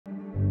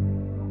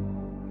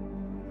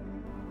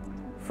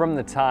From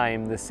the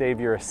time the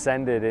Savior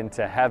ascended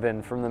into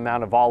heaven from the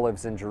Mount of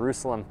Olives in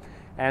Jerusalem,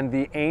 and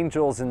the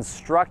angels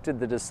instructed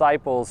the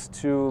disciples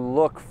to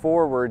look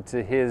forward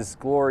to his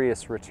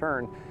glorious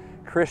return,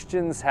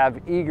 Christians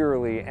have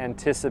eagerly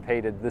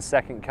anticipated the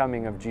second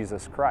coming of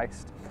Jesus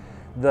Christ.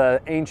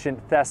 The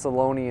ancient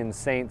Thessalonian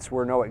saints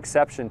were no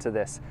exception to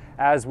this,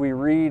 as we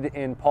read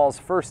in Paul's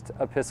first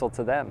epistle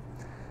to them.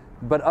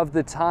 But of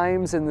the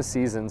times and the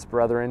seasons,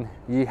 brethren,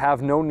 ye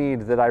have no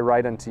need that I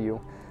write unto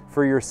you,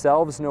 for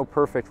yourselves know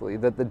perfectly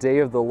that the day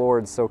of the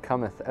Lord so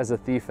cometh as a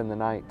thief in the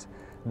night.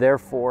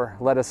 Therefore,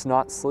 let us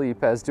not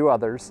sleep as do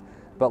others,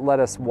 but let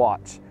us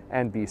watch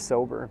and be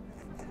sober.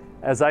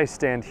 As I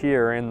stand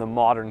here in the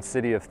modern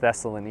city of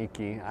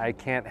Thessaloniki, I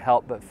can't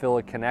help but feel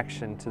a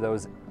connection to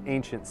those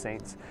ancient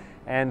saints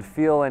and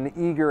feel an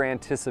eager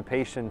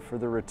anticipation for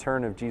the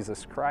return of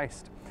Jesus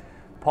Christ.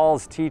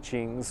 Paul's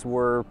teachings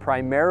were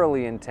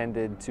primarily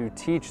intended to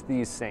teach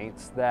these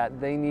saints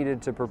that they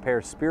needed to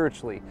prepare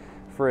spiritually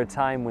for a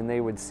time when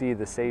they would see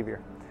the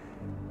Savior.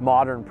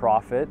 Modern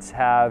prophets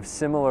have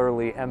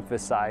similarly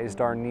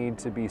emphasized our need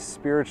to be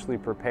spiritually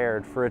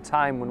prepared for a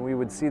time when we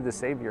would see the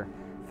Savior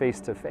face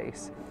to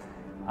face.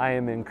 I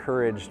am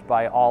encouraged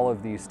by all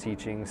of these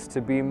teachings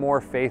to be more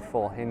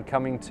faithful in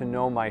coming to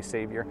know my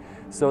Savior,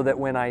 so that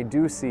when I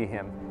do see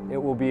him, it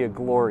will be a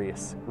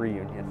glorious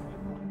reunion.